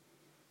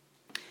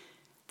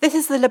This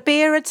is the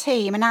Libera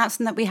team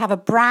announcing that we have a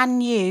brand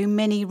new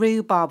mini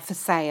rhubarb for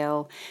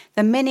sale.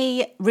 The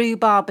mini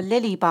rhubarb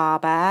lily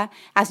barber,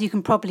 as you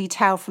can probably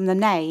tell from the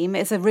name,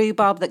 is a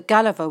rhubarb that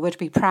Gulliver would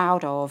be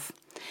proud of.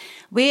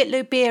 We at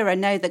Libera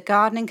know that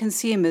gardening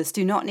consumers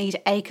do not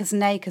need acres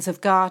and acres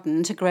of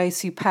garden to grow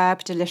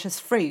superb,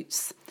 delicious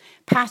fruits.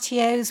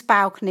 Patios,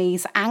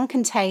 balconies and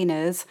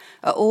containers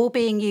are all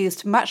being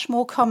used much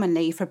more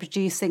commonly for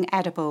producing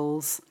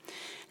edibles.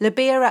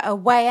 Libera are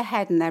way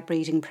ahead in their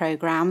breeding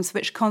programs,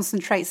 which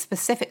concentrate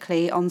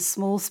specifically on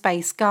small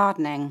space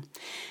gardening.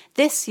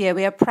 This year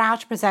we are proud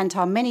to present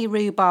our mini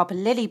rhubarb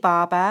lily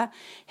barber,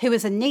 who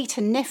is a neat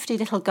and nifty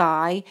little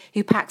guy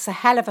who packs a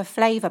hell of a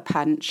flavour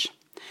punch.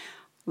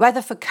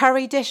 Whether for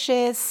curry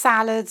dishes,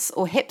 salads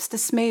or hipster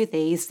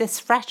smoothies, this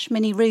fresh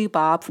mini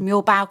rhubarb from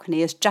your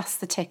balcony is just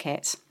the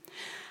ticket.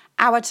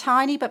 Our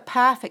tiny but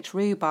perfect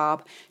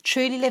rhubarb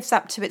truly lives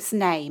up to its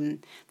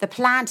name. The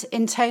plant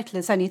in total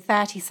is only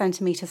 30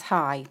 centimetres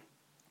high.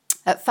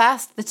 At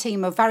first, the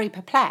team were very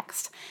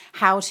perplexed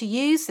how to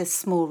use this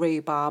small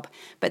rhubarb,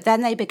 but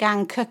then they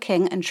began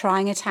cooking and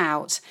trying it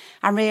out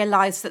and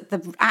realised that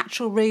the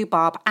actual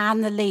rhubarb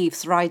and the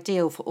leaves are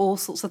ideal for all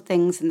sorts of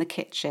things in the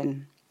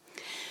kitchen.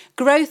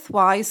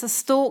 Growth-wise, the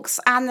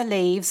stalks and the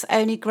leaves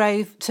only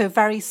grow to a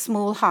very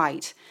small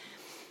height.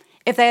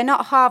 If they are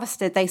not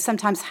harvested, they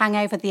sometimes hang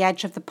over the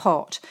edge of the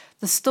pot.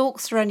 The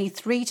stalks are only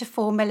 3 to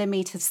 4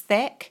 millimetres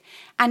thick,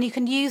 and you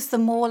can use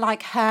them more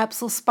like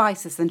herbs or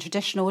spices than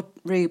traditional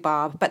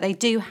rhubarb, but they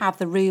do have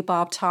the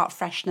rhubarb tart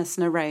freshness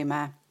and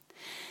aroma.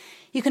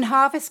 You can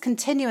harvest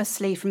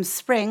continuously from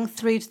spring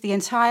through to the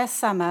entire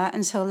summer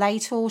until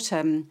late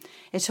autumn.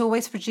 It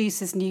always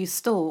produces new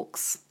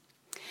stalks.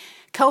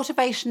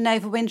 Cultivation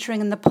and overwintering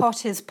in the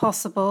pot is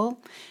possible.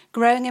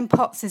 Growing in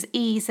pots is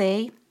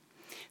easy.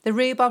 The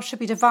rhubarb should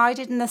be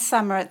divided in the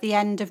summer at the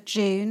end of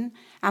June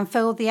and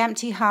fill the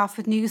empty half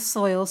with new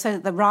soil so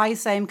that the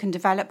rhizome can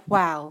develop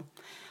well.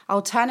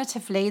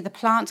 Alternatively, the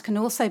plant can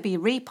also be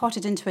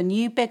repotted into a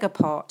new bigger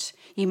pot.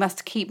 You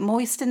must keep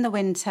moist in the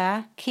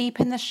winter,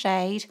 keep in the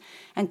shade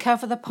and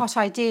cover the pot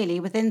ideally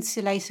with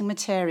insulating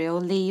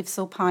material, leaves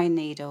or pine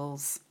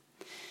needles.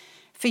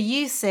 For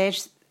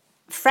usage,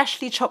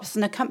 freshly chopped as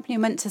an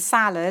accompaniment to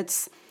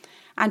salads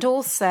and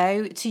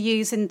also to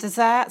use in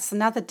desserts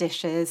and other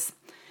dishes.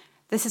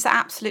 This is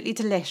absolutely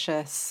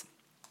delicious.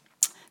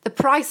 The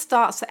price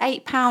starts at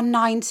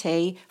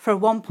 £8.90 for a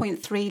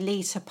 1.3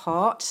 litre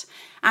pot.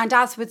 And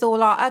as with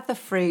all our other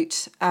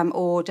fruit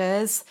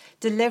orders,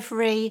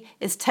 delivery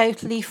is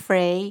totally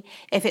free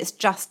if it's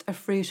just a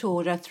fruit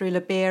order through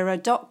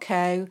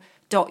libera.co.uk.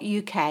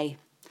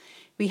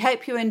 We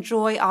hope you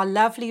enjoy our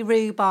lovely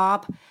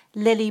rhubarb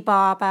lily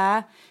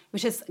barber,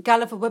 which is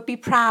Gulliver would be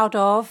proud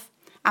of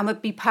and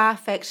would be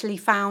perfectly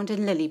found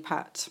in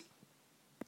Lilliput.